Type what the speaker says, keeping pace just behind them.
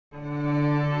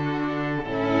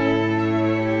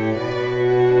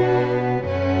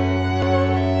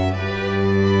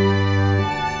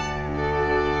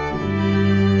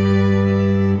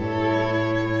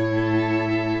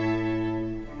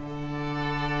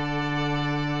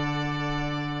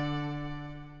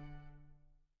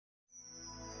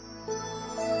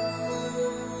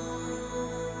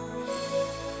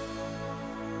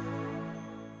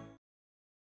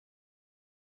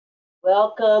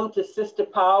Welcome to Sister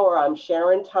Power. I'm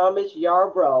Sharon Thomas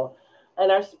Yarbrough. And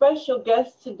our special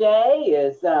guest today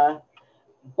is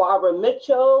Barbara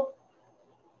Mitchell,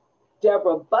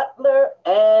 Debra Butler,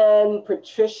 and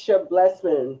Patricia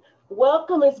Blessman.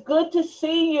 Welcome. It's good to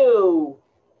see you.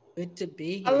 Good to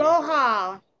be here.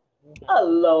 Aloha.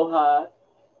 Aloha.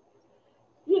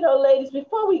 Ladies,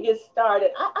 before we get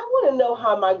started, I want to know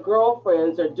how my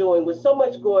girlfriends are doing with so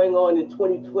much going on in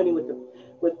 2020 with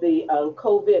the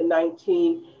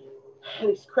COVID-19 and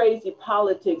these crazy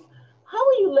politics. How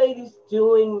are you ladies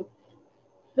doing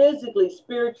physically,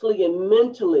 spiritually, and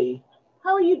mentally?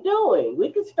 How are you doing?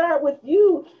 We can start with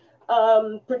you,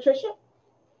 Patricia.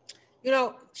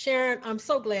 Sharon, I'm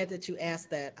so glad that you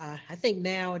asked that. I think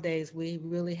nowadays we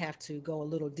really have to go a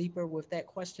little deeper with that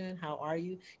question. How are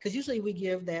you? Because usually we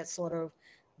give that sort of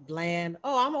bland,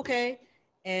 oh, I'm okay.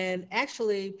 And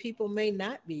actually, people may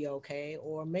not be okay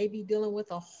or may be dealing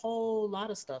with a whole lot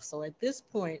of stuff. So at this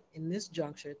point, in this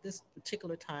juncture, at this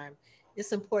particular time,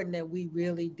 it's important that we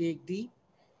really dig deep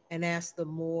and ask the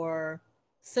more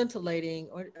scintillating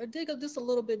or dig just a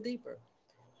little bit deeper.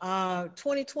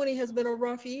 2020 has been a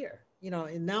rough year,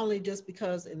 and not only just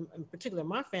because in particular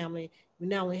my family, we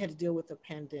not only had to deal with the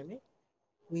pandemic,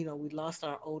 we lost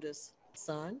our oldest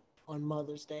son on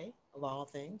Mother's Day of all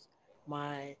things.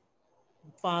 My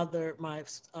father, my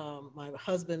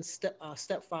husband's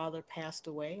stepfather passed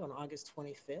away on August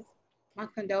 25th. My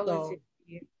condolences So, to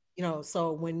you.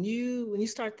 so when you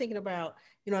start thinking about,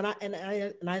 and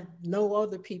I know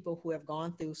other people who have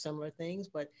gone through similar things,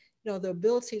 but the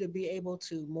ability to be able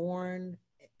to mourn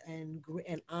and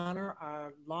honor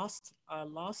our lost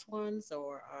ones,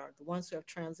 or the ones who have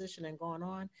transitioned and gone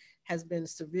on, has been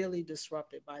severely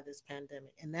disrupted by this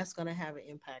pandemic, and that's going to have an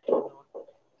impact on.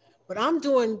 But I'm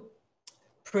doing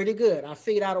pretty good. I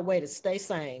figured out a way to stay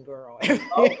sane, girl.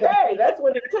 Okay, that's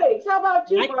what it takes. How about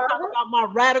you, I can talk Barbara? about my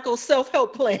radical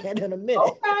self-help plan in a minute.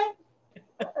 Okay.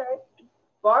 Okay.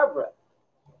 Barbara.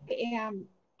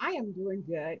 I am doing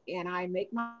good, and I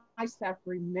make myself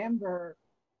remember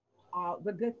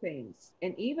the good things.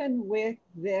 And even with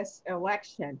this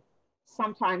election,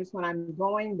 sometimes when I'm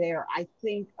going there, I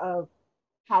think of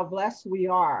how blessed we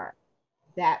are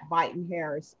that Biden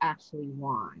Harris actually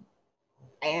won.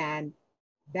 And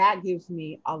that gives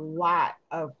me a lot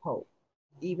of hope,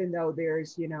 even though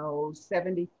there's,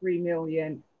 73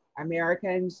 million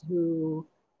Americans who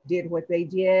did what they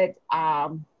did.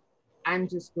 I'm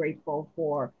just grateful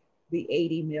for the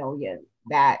 80 million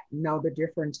that know the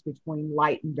difference between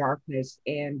light and darkness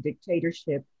and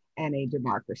dictatorship and a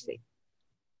democracy.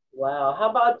 Wow. How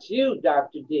about you,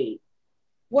 Dr. D?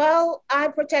 Well, I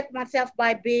protect myself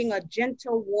by being a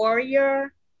gentle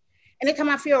warrior. Anytime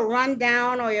I feel run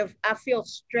down or if I feel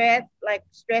stress, like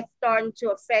stress starting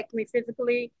to affect me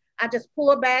physically, I just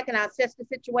pull it back and I assess the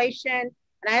situation and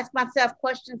I ask myself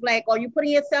questions like, are you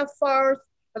putting yourself first?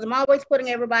 Because I'm always putting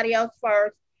everybody else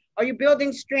first. Are you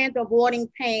building strength, avoiding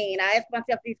pain? I ask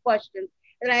myself these questions.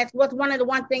 And I ask, what's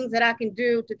one things that I can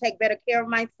do to take better care of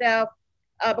myself?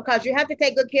 Because you have to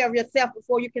take good care of yourself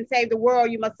before you can save the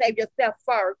world. You must save yourself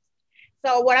first.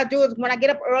 So what I do is when I get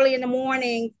up early in the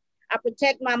morning, I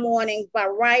protect my mornings by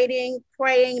writing,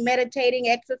 praying, meditating,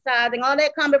 exercising. All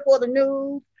that come before the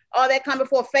news, all that come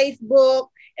before Facebook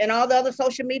and all the other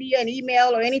social media and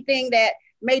email or anything that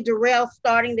may derail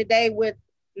starting the day with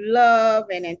love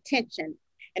and intention.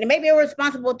 And it may be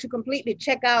irresponsible to completely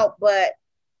check out, but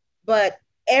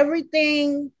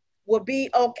everything will be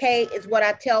okay is what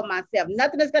I tell myself.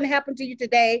 Nothing is going to happen to you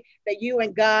today that you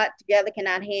and God together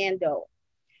cannot handle.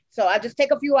 So I just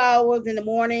take a few hours in the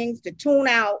mornings to tune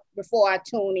out before I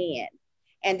tune in.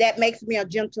 And that makes me a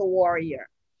gentle warrior.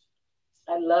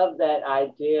 I love that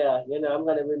idea. I'm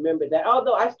going to remember that.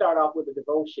 Although I start off with a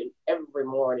devotion every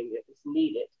morning if it's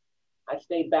needed, I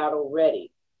stay battle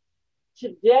ready.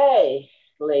 Today,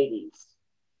 ladies,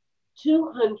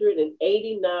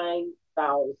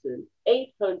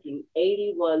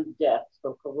 289,881 deaths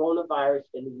from coronavirus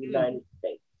in the United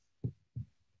States.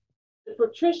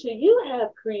 Patricia, you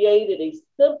have created a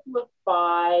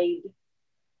simplified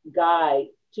guide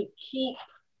to keep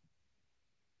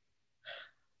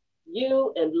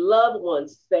you and loved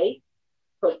ones safe,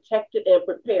 protected, and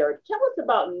prepared. Tell us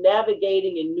about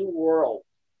navigating a new world.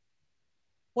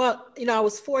 Well, I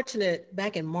was fortunate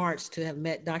back in March to have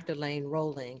met Dr. Lane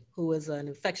Rowling, who is an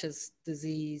infectious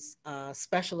disease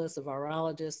specialist, a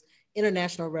virologist,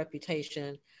 international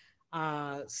reputation,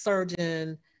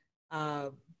 surgeon,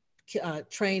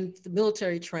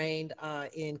 military trained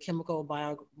in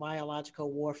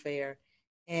biological warfare.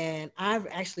 And I've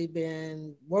actually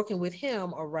been working with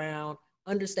him around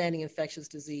understanding infectious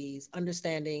disease,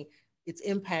 understanding its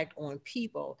impact on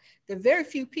people. There are very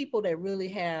few people that really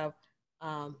have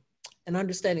an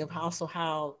understanding of also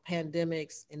how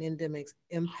pandemics and endemics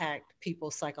impact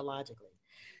people psychologically.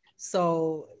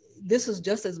 So this is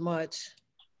just as much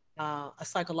a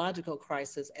psychological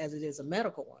crisis as it is a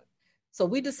medical one. So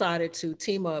we decided to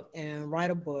team up and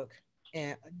write a book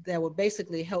and that would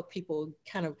basically help people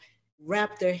kind of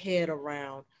wrap their head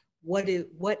around what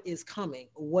is coming,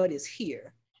 what is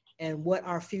here, and what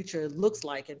our future looks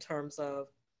like in terms of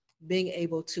being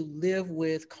able to live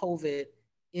with COVID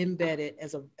embedded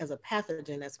as a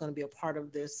pathogen that's going to be a part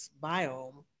of this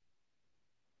biome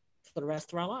for the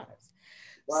rest of our lives.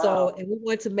 Wow. So, and we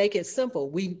want to make it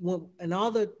simple. In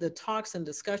all the talks and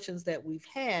discussions that we've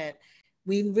had,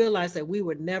 we realized that we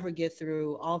would never get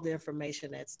through all the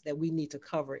information that we need to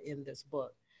cover in this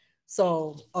book.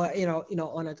 So,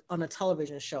 on a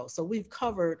television show. So we've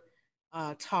covered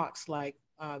talks like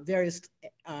various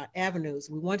avenues.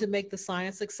 We want to make the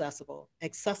science accessible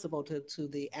to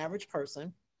the average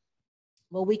person.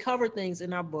 Well, we cover things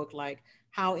in our book like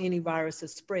how any virus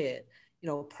is spread,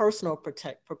 personal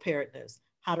preparedness,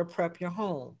 how to prep your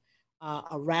home,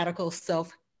 a radical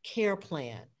self-care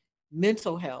plan,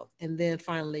 mental health, and then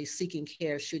finally seeking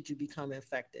care should you become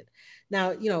infected.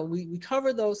 Now, we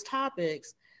cover those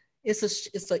topics.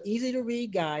 It's an easy to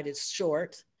read guide. It's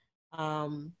short,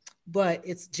 but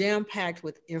it's jam-packed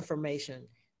with information.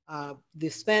 The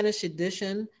Spanish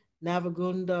edition,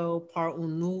 Navegando por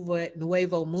un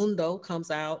Nuevo Mundo,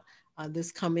 comes out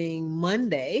this coming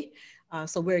Monday.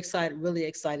 So we're really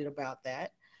excited about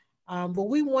that. But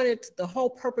the whole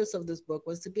purpose of this book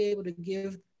was to be able to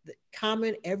give the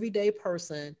common everyday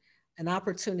person an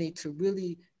opportunity to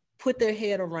really put their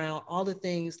head around all the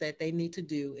things that they need to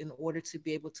do in order to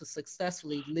be able to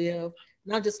successfully live,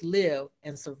 not just live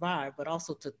and survive, but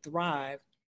also to thrive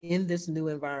in this new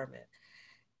environment.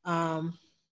 What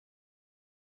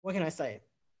can I say?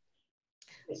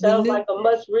 It sounds like a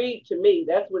must read to me.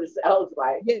 That's what it sounds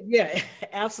like. Yeah,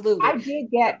 absolutely. I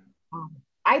did get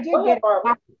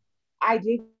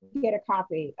a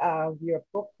copy of your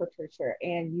book, Patricia,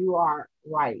 and you are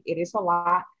right. It is a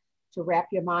lot to wrap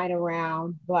your mind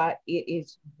around, but it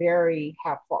is very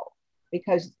helpful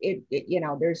because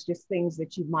there's just things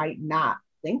that you might not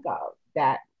think of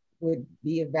that would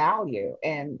be of value,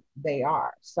 and they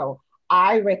are. So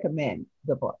I recommend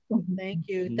the book. Thank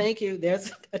you.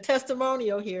 There's a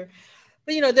testimonial here.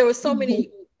 But there were so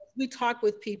many. We talked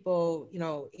with people,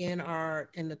 in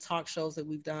the talk shows that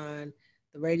we've done,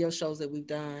 the radio shows that we've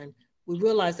done. We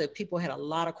realized that people had a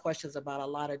lot of questions about a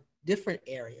lot of different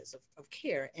areas of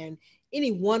care, and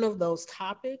any one of those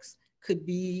topics could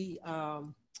be a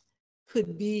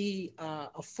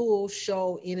full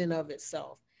show in and of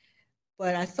itself.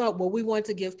 But I thought, we want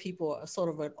to give people a sort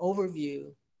of an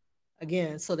overview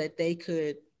again, so that they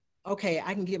could, okay,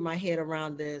 I can get my head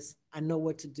around this. I know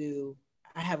what to do.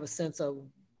 I have a sense of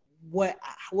what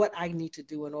I need to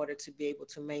do in order to be able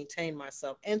to maintain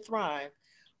myself and thrive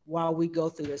while we go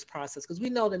through this process. Because we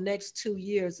know the next 2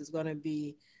 years is going to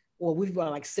be, we've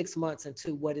got like 6 months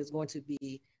into what is going to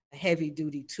be a heavy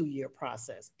duty 2-year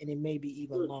process. And it may be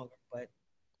even longer, but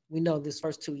we know this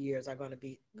first 2 years are going to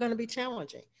be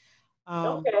challenging.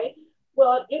 Okay.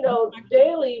 Well,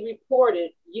 daily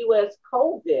reported U.S.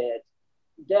 COVID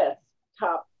deaths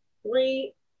top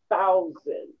 3,000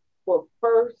 for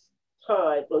first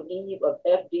time on eve of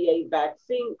FDA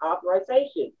vaccine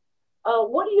authorization.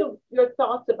 What are your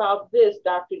thoughts about this,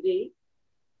 Dr. D?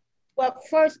 Well,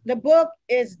 first, the book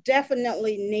is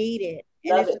definitely needed,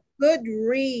 and it's a good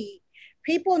read.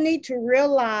 People need to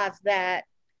realize that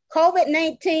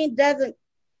COVID-19 doesn't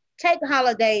take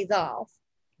holidays off.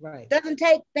 Right. Doesn't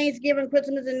take Thanksgiving,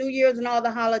 Christmas, and New Year's and all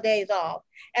the holidays off.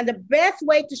 And the best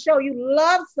way to show you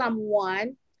love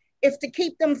someone is to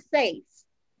keep them safe.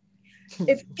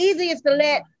 It's easiest to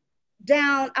let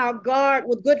down our guard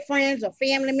with good friends or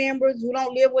family members who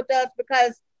don't live with us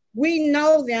because we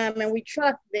know them and we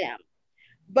trust them.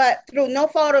 But through no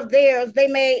fault of theirs, they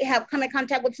may have come in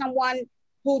contact with someone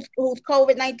who's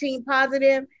COVID-19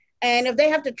 positive. And if they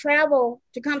have to travel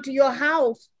to come to your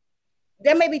house,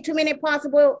 there may be too many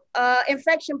possible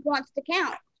infection points to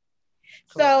count.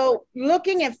 Cool. So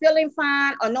looking and feeling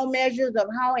fine are no measures of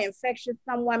how infectious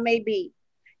someone may be.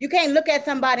 You can't look at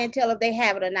somebody and tell if they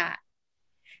have it or not.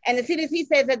 And the CDC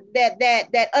says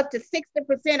that up to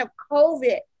 60% of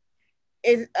COVID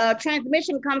is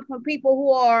transmission comes from people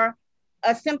who are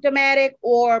asymptomatic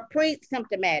or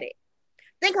pre-symptomatic.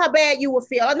 Think how bad you would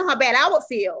feel. I know how bad I would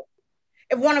feel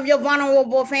if one of your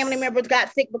vulnerable family members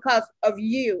got sick because of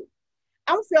you.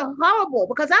 I would feel horrible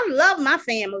because I love my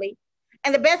family.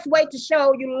 And the best way to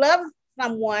show you love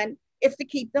someone is to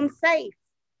keep them safe.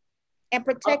 and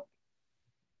protect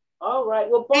All right.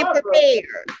 Well, and Barbara, prepared.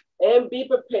 and be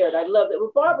prepared. I love it.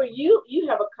 Well, Barbara, you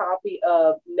have a copy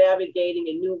of Navigating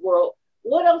a New World.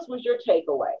 What else was your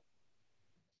takeaway?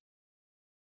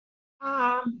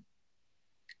 Um,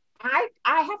 I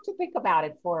have to think about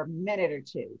it for a minute or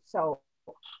two. So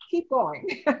keep going.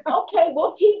 Okay,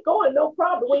 we'll keep going. No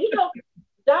problem. Well,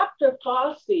 Dr.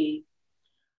 Fossey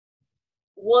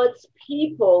wants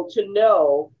people to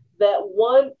know that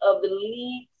one of the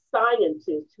lead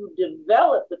scientists who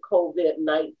developed the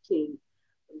COVID-19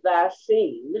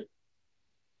 vaccine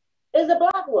is a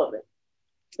Black woman,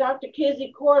 Dr.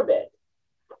 Kizzy Corbett,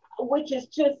 which is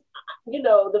just,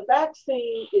 the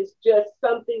vaccine is just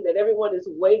something that everyone is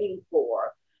waiting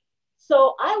for.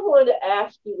 So I want to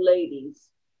ask you, ladies,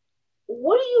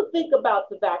 what do you think about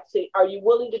the vaccine? Are you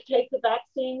willing to take the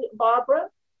vaccine, Barbara?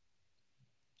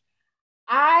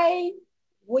 I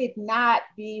would not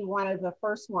be one of the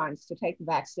first ones to take the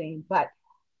vaccine, but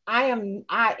in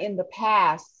the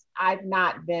past, I've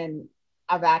not been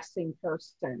a vaccine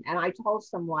person. And I told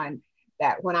someone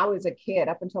that when I was a kid,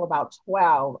 up until about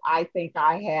 12, I think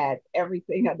I had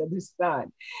everything under the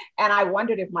sun. And I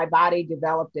wondered if my body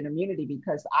developed an immunity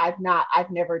because I've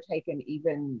never taken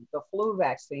even the flu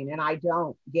vaccine, and I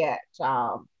don't get,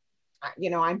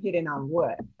 I'm hitting on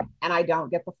wood, and I don't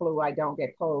get the flu, I don't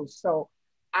get colds. So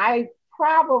I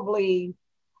probably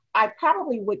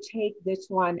would take this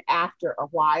one after a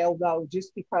while, though,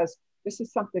 just because this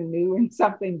is something new and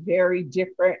something very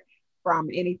different from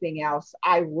anything else.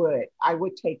 I would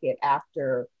take it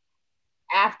after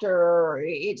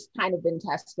it's kind of been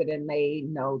tested and they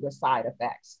know the side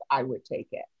effects. I would take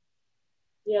it.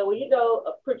 Yeah,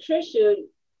 well, Patricia,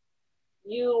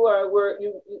 you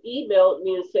emailed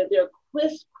me and said there are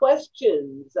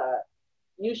questions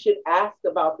you should ask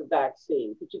about the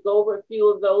vaccine. Could you go over a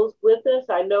few of those with us?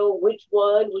 I know which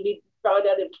one. We need to find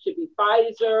out if it should be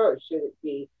Pfizer or should it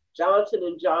be Johnson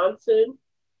and Johnson.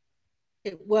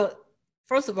 Well,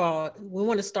 first of all, we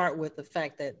want to start with the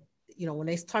fact that, when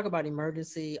they talk about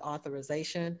emergency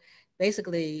authorization,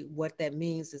 basically what that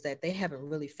means is that they haven't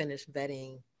really finished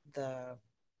vetting the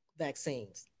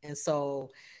vaccines. And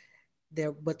so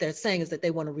what they're saying is that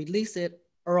they want to release it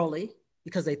early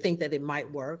because they think that it might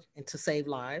work and to save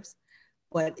lives,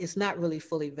 but it's not really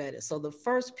fully vetted. So the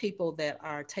first people that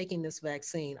are taking this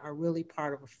vaccine are really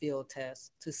part of a field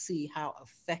test to see how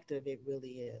effective it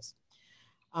really is.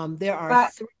 There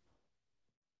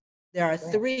are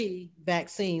three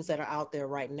vaccines that are out there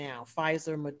right now: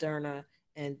 Pfizer, Moderna,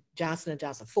 and Johnson &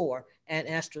 Johnson, 4, and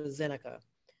AstraZeneca.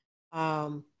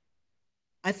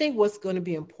 I think what's going to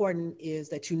be important is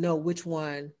that you know which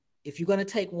one, if you're going to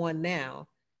take one now,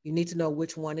 you need to know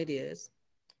which one it is.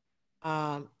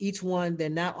 Each one, they're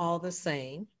not all the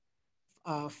same.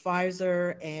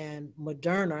 Pfizer and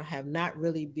Moderna have not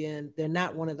really they're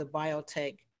not one of the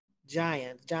biotech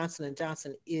giants. Johnson &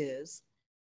 Johnson is.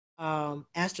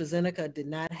 AstraZeneca did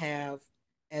not have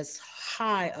as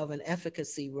high of an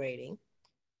efficacy rating.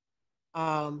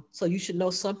 So you should know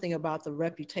something about the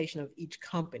reputation of each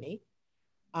company.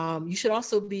 You should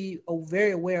also be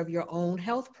very aware of your own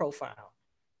health profile.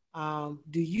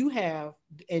 Do you have,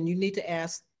 and you need to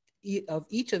ask of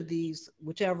each of these,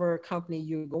 whichever company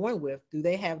you're going with, do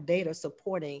they have data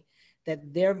supporting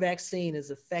that their vaccine is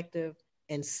effective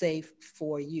and safe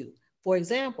for you? For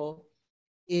example,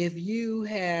 if you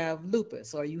have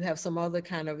lupus or you have some other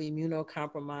kind of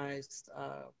immunocompromised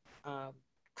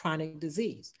chronic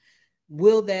disease,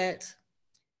 will that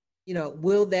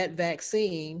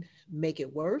vaccine make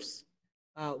it worse?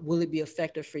 Will it be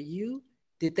effective for you?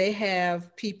 Did they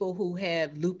have people who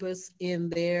had lupus in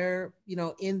their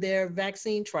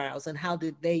vaccine trials, and how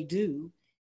did they do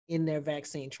in their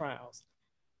vaccine trials?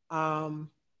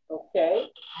 Okay.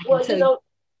 Well,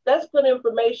 that's good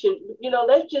information.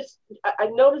 I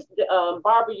noticed,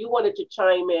 Barbara, you wanted to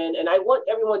chime in, and I want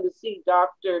everyone to see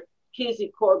Dr.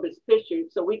 Kizzy Corbett's picture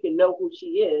so we can know who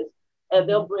she is, and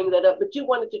they'll bring that up. But you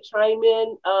wanted to chime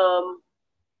in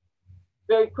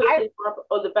very quickly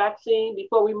on the vaccine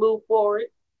before we move forward.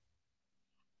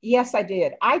 Yes, I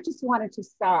did. I just wanted to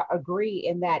agree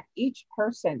in that each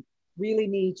person really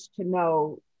needs to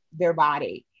know their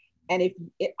body. And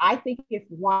I think if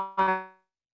one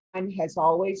has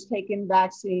always taken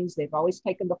vaccines, they've always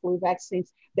taken the flu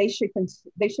vaccines, they should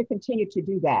continue to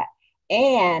do that.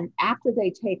 And after they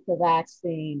take the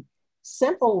vaccine,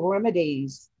 simple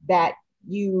remedies that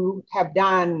you have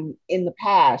done in the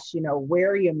past,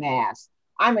 wear your mask.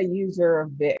 I'm a user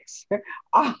of Vicks,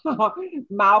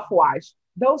 mouthwash,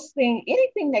 those things,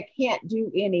 anything that can't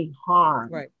do any harm.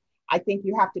 Right. I think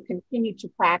you have to continue to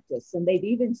practice. And they've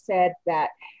even said that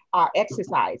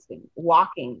exercising,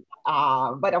 walking.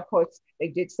 But of course, they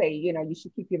did say, you know, you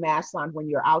should keep your mask on when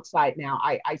you're outside now.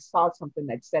 I saw something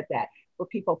that said that, where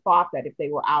people thought that if they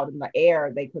were out in the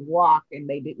air, they could walk and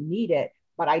they didn't need it.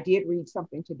 But I did read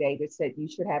something today that said you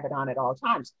should have it on at all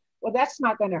times. Well, that's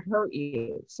not going to hurt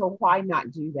you. So why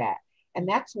not do that? And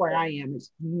that's where I am,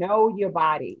 is know your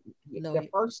body. The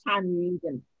first time you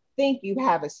even think you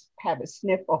have a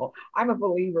sniffle, I'm a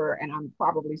believer, and I'm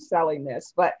probably selling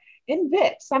this, but in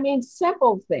Vicks, I mean,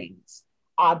 simple things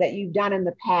that you've done in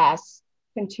the past,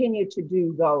 continue to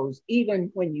do those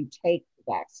even when you take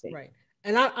the vaccine. Right.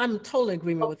 And I'm totally in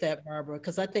agreement with that, Barbara,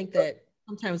 because I think that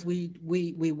sometimes we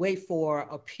wait for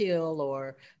a pill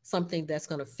or something that's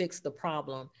going to fix the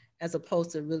problem, as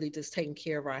opposed to really just taking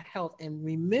care of our health and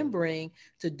remembering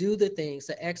to do the things,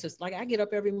 to exercise. Like I get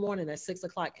up every morning at 6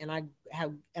 o'clock and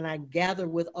I gather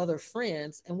with other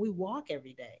friends and we walk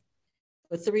every day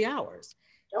for 3 hours,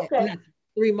 okay,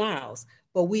 3 miles.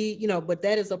 But but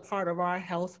that is a part of our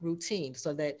health routine,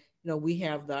 so that, we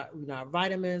have the, our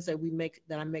vitamins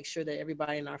that I make sure that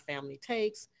everybody in our family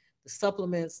takes, the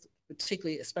supplements,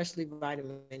 particularly, especially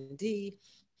vitamin D,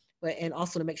 and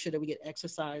also to make sure that we get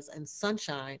exercise and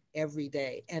sunshine every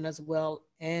day. And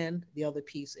the other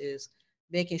piece is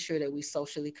making sure that we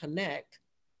socially connect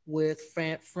with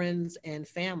friends and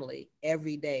family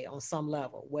every day on some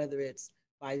level, whether it's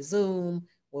by Zoom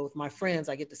or with my friends,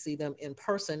 I get to see them in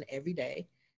person every day.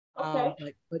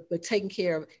 okay. But taking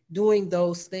care of doing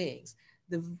those things.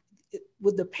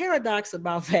 With the paradox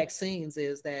about vaccines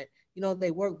is that,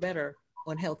 they work better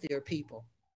on healthier people.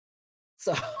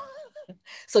 So,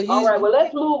 All right, well,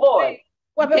 let's move on.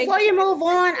 Well, before you move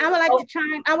on, I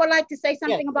would like to say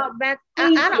something about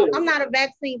vaccine. I'm not a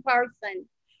vaccine person.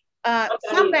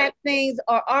 Some vaccines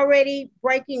are already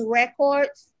breaking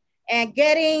records, and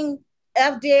getting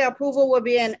FDA approval will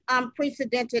be an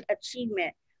unprecedented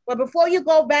achievement. But before you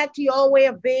go back to your old way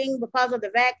of being because of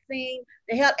the vaccine,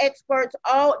 the health experts,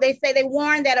 they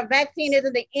warn that a vaccine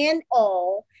isn't the end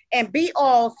all and be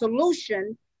all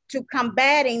solution to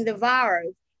combating the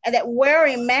virus, and that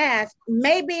wearing masks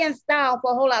may be in style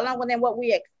for a whole lot longer than what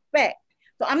we expect.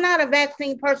 So I'm not a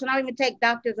vaccine person. I don't even take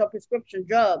doctors or prescription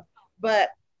drugs,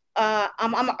 but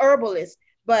I'm an herbalist.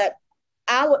 But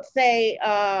I would say,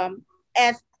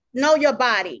 as know your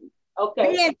body.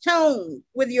 Okay. Be in tune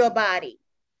with your body.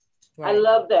 Right. I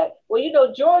love that.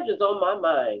 Well, Georgia's on my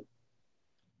mind,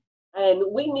 and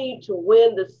we need to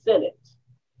win the Senate.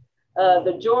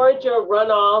 The Georgia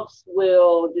runoffs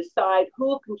will decide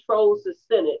who controls the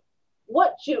Senate.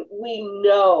 What should we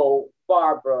know,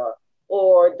 Barbara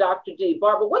or Dr. D?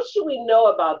 Barbara, what should we know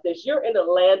about this? You're in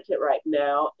Atlanta right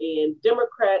now, and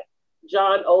Democrat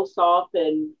Jon Ossoff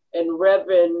and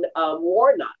Reverend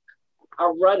Warnock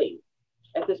are running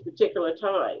at this particular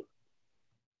time.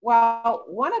 Well,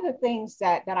 one of the things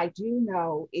that I do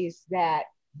know is that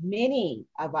many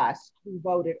of us who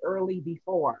voted early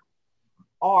before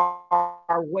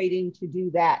are waiting to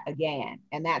do that again.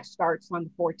 And that starts on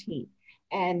the 14th.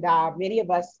 And many of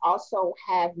us also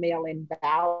have mail-in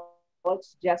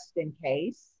ballots just in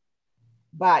case.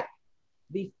 But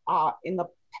in the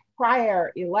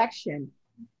prior election,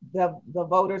 the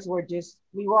voters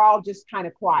we were all just kind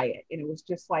of quiet. And it was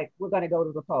just like, we're going to go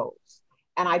to the polls.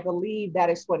 And I believe that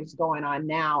is what is going on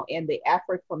now. And the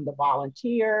effort from the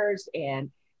volunteers, and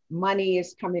money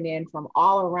is coming in from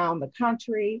all around the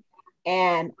country.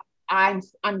 And I'm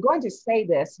going to say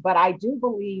this, but I do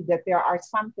believe that there are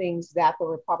some things that the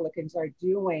Republicans are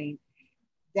doing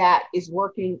that is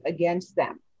working against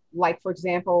them. Like, for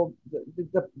example,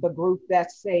 the group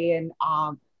that's saying,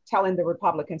 telling the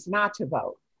Republicans not to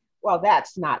vote. Well,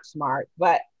 that's not smart,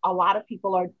 but a lot of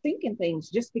people are thinking things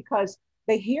just because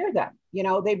they hear them,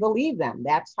 they believe them.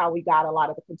 That's how we got a lot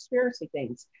of the conspiracy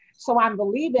things. So I'm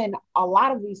believing a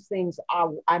lot of these things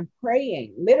I'm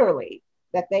praying literally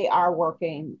that they are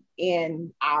working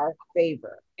in our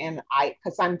favor. And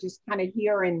because I'm just kind of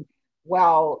hearing,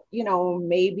 well,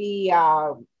 maybe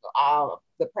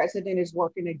the president is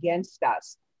working against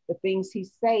us. The things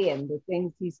he's saying,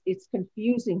 it's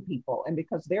confusing people. And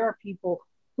because there are people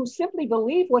who simply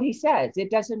believe what he says,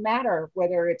 it doesn't matter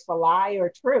whether it's a lie or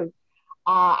truth.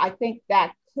 I think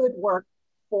that could work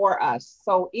for us.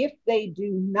 So if they do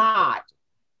not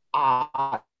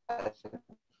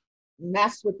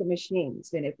mess with the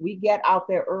machines, and if we get out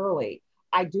there early,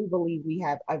 I do believe we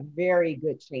have a very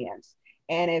good chance.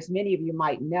 And as many of you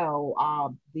might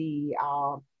know, the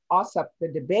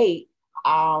debate,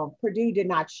 Purdue did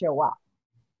not show up.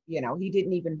 He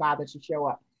didn't even bother to show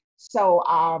up. So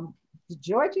the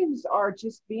Georgians are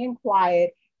just being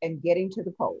quiet and getting to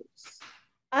the polls.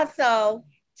 Also,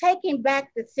 taking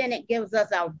back the Senate gives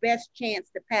us our best chance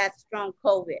to pass strong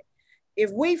COVID.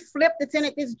 If we flip the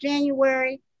Senate this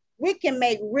January, we can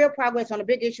make real progress on the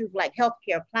big issues like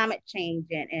healthcare, climate change,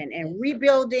 and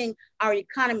rebuilding our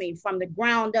economy from the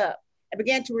ground up and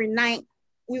begin to reunite.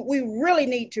 We really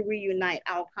need to reunite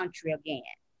our country again.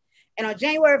 And on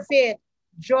January 5th,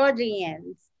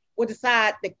 Georgians will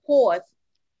decide the course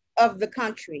of the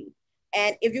country.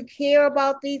 And if you care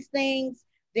about these things,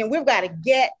 then we've got to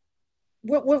get it.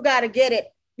 We've got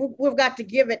to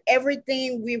give it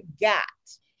everything we've got.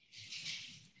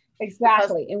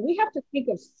 Exactly. And we have to think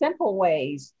of simple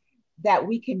ways that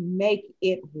we can make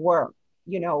it work,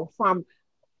 from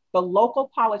the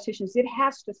local politicians. It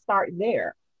has to start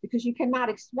there, because you cannot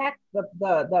expect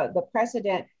the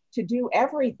president to do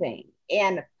everything.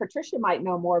 And Patricia might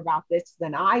know more about this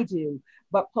than I do,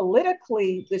 but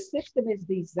politically, the system is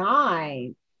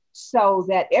designed so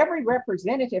that every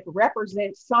representative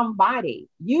represents somebody.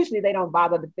 Usually they don't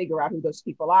bother to figure out who those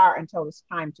people are until it's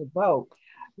time to vote.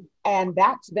 And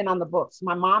that's been on the books.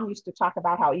 My mom used to talk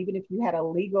about how even if you had a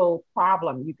legal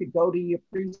problem, you could go to your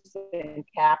precinct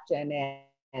captain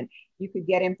and you could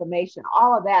get information.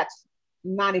 All of that's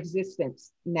non-existent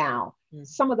now. Mm-hmm.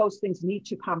 Some of those things need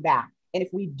to come back. And if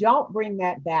we don't bring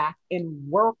that back and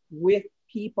work with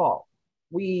people,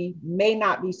 we may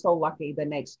not be so lucky the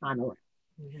next time around.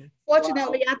 Mm-hmm.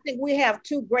 Fortunately, wow. I think we have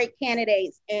two great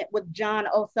candidates with Jon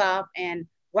Ossoff and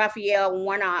Raphael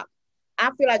Warnock. I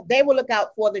feel like they will look out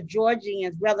for the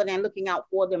Georgians rather than looking out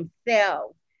for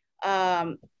themselves.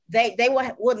 They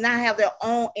would not have their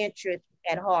own interests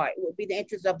at heart. It would be the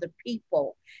interests of the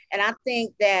people. And I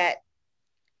think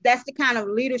that's the kind of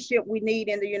leadership we need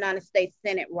in the United States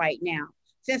Senate right now.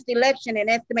 Since the election, an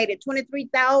estimated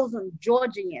 23,000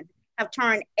 Georgians have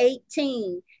turned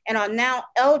 18 and are now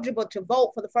eligible to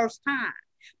vote for the first time.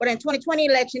 But in 2020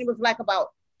 election, it was like about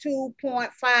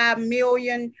 2.5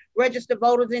 million registered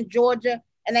voters in Georgia,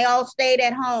 and they all stayed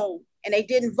at home and they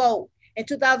didn't vote. In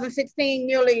 2016,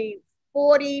 nearly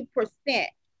 40%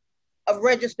 of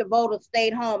registered voters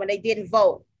stayed home and they didn't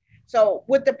vote. So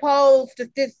with the polls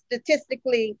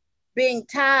statistically being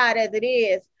tied as it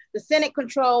is, the Senate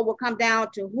control will come down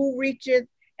to who reaches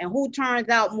and who turns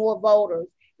out more voters.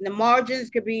 And the margins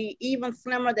could be even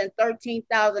slimmer than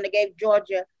 13,000 they gave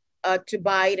Georgia to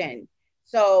Biden.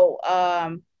 So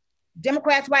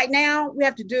Democrats right now, we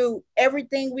have to do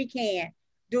everything we can.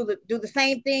 Do the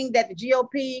same thing that the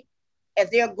GOP, as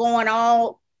they're going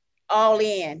all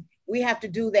in. We have to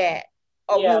do that,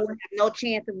 or we will have no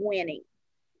chance of winning.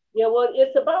 Yeah, well,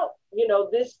 it's about,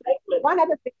 this segment. One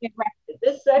other thing,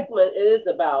 this segment is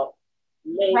about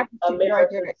make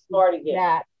America smart again.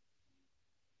 That.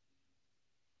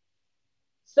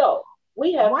 So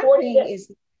we have 40 days.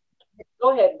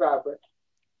 Go ahead, Barbara.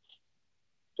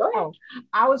 Go ahead. Oh,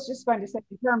 I was just going to say,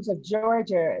 in terms of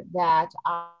Georgia, that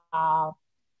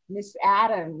Ms.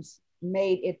 Adams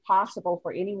made it possible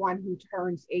for anyone who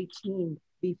turns 18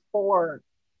 before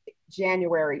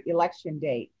January election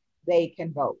date, they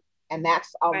can vote. And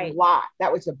that's a lot.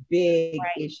 That was a big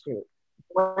issue.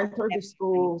 Went through the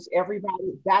schools,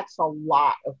 everybody, that's a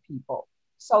lot of people.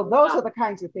 So those are the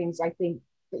kinds of things I think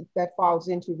that falls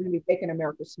into really making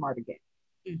America smart again.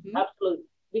 Mm-hmm. Absolutely.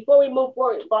 Before we move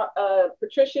forward,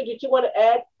 Patricia, did you want to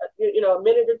add, a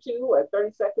minute or two or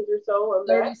 30 seconds or so on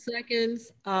that? 30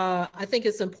 seconds. I think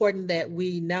it's important that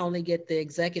we not only get the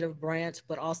executive branch,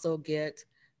 but also get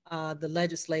the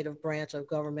legislative branch of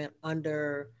government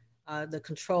under the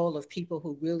control of people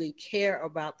who really care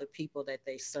about the people that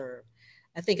they serve.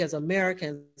 I think as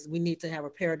Americans, we need to have a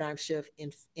paradigm shift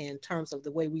in terms of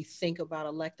the way we think about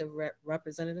elected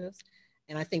representatives.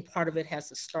 And I think part of it has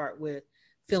to start with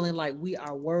feeling like we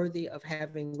are worthy of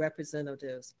having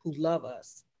representatives who love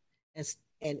us.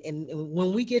 And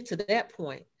when we get to that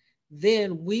point,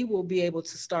 then we will be able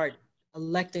to start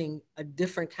electing a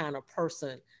different kind of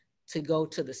person to go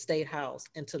to the state house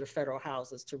and to the federal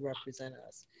houses to represent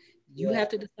us. You have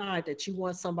to decide that you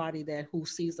want somebody who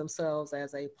sees themselves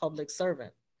as a public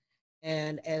servant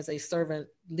and as a servant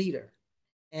leader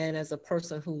and as a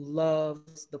person who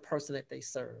loves the person that they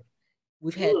serve.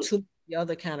 We've had too many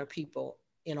other kind of people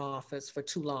in office for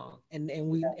too long, and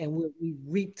we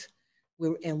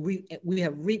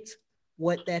have reaped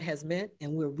what that has meant,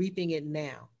 and we're reaping it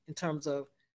now in terms of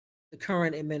the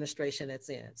current administration that's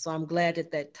in. So I'm glad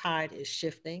that tide is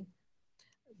shifting.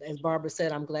 As Barbara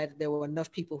said, I'm glad that there were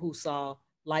enough people who saw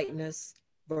lightness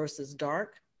versus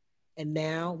dark, and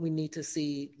now we need to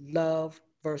see love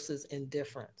versus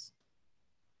indifference.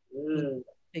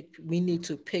 We need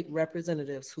to pick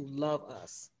representatives who love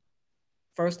us.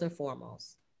 First and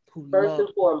foremost.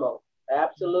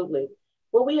 Absolutely.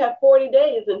 Well, we have 40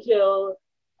 days until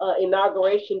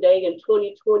inauguration day in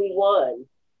 2021,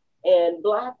 and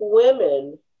Black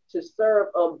women to serve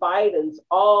on Biden's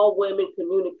all women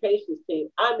communications team.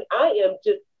 I am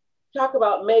just talk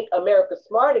about make America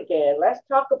smart again. Let's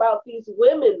talk about these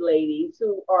women, ladies,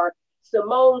 who are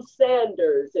Simone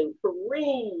Sanders and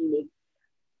Kareem.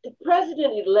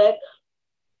 President-elect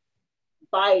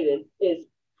Biden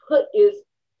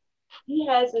he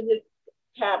has in his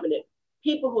cabinet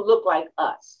people who look like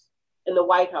us, in the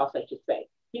White House, I should say,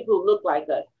 people who look like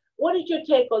us. What is your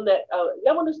take on that?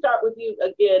 I want to start with you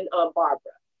again, Barbara,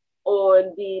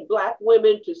 on the Black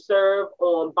women to serve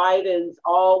on Biden's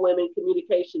all-women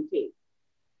communication team.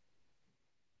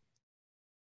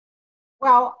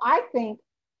 Well, I think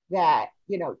that,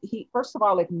 he first of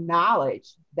all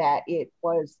acknowledged that it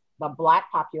was the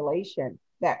Black population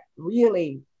that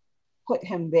really put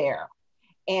him there.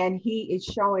 And he is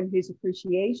showing his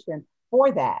appreciation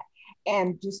for that.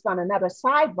 And just on another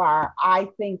sidebar, I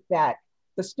think that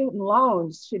the student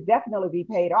loans should definitely be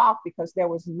paid off, because there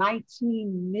was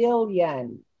 19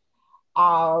 million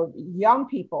young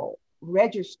people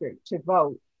registered to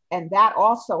vote. And that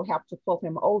also helped to pull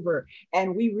him over.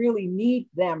 And we really need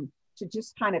them to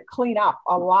just kind of clean up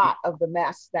a lot of the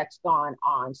mess that's gone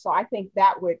on. So I think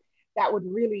that would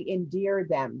really endear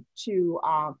them to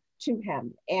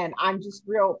him. And I'm just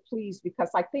real pleased, because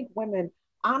I think women,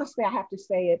 honestly, I have to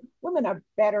say it, women are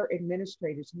better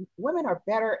administrators. Women are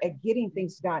better at getting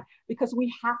things done, because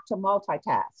we have to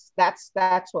multitask. That's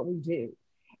what we do.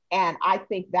 And I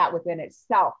think that within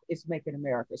itself is making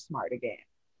America smart again.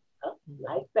 Oh,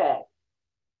 like that.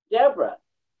 Debra,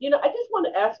 I just want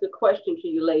to ask a question to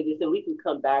you ladies, and we can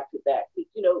come back to that.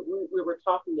 We were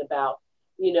talking about,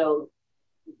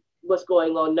 what's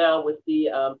going on now with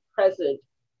the present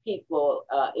people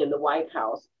in the White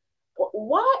House.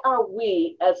 Why are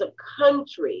we as a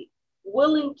country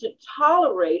willing to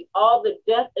tolerate all the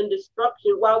death and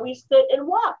destruction while we sit and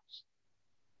watch?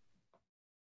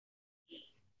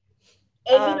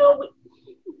 And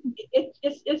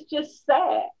it's just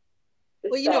sad.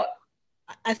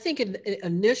 I think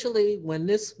initially when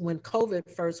COVID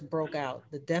first broke out,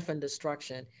 the death and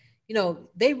destruction,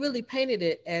 they really painted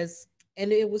it as,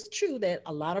 and it was true that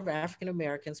a lot of African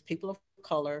Americans, people of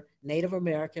color, Native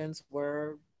Americans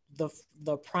were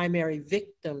the primary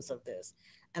victims of this.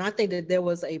 And I think that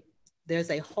there's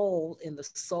a hole in the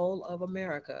soul of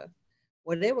America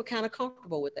where they were kind of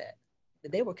comfortable with that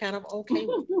they were kind of okay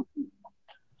with it.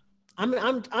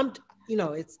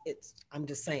 I'm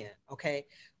just saying, okay,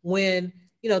 when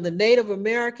the Native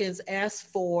Americans asked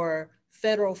for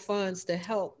federal funds to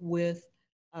help with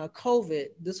COVID,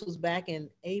 this was back in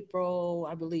April,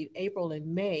 I believe April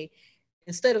and May.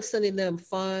 Instead of sending them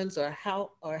funds or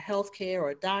health care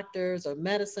or doctors or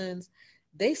medicines,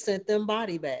 they sent them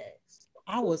body bags.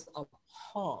 I was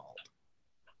appalled.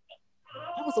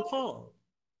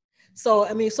 So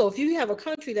if you have a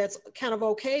country that's kind of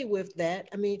okay with that,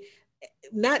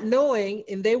 not knowing,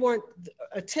 and they weren't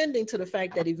attending to the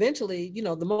fact that eventually,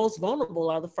 the most vulnerable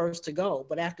are the first to go.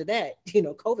 But after that,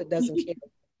 COVID doesn't care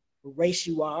what race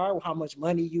you are, how much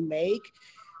money you make,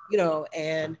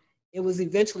 and it was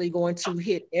eventually going to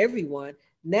hit everyone.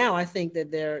 Now I think that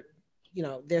they're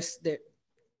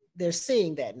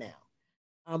seeing that now.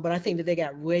 But I think that they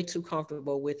got way too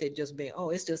comfortable with it just being,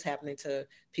 it's just happening to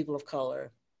people of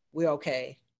color. We're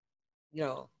okay. We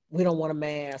don't want a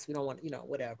mask. We don't want,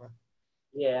 whatever.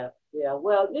 Yeah.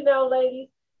 Well, ladies,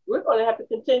 we're going to have to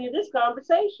continue this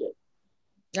conversation.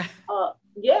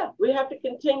 We have to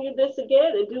continue this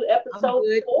again and do episode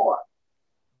 4.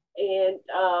 And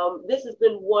this has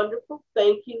been wonderful.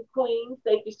 Thank you, Queen.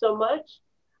 Thank you so much.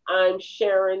 I'm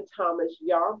Sharon Thomas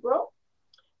Yarbrough.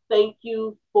 Thank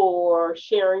you for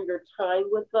sharing your time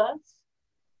with us.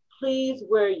 Please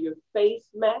wear your face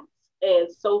masks and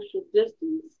social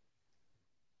distance.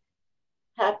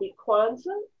 Happy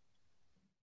Kwanzaa.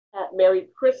 Merry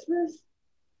Christmas.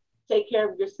 Take care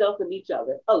of yourself and each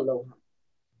other. Aloha.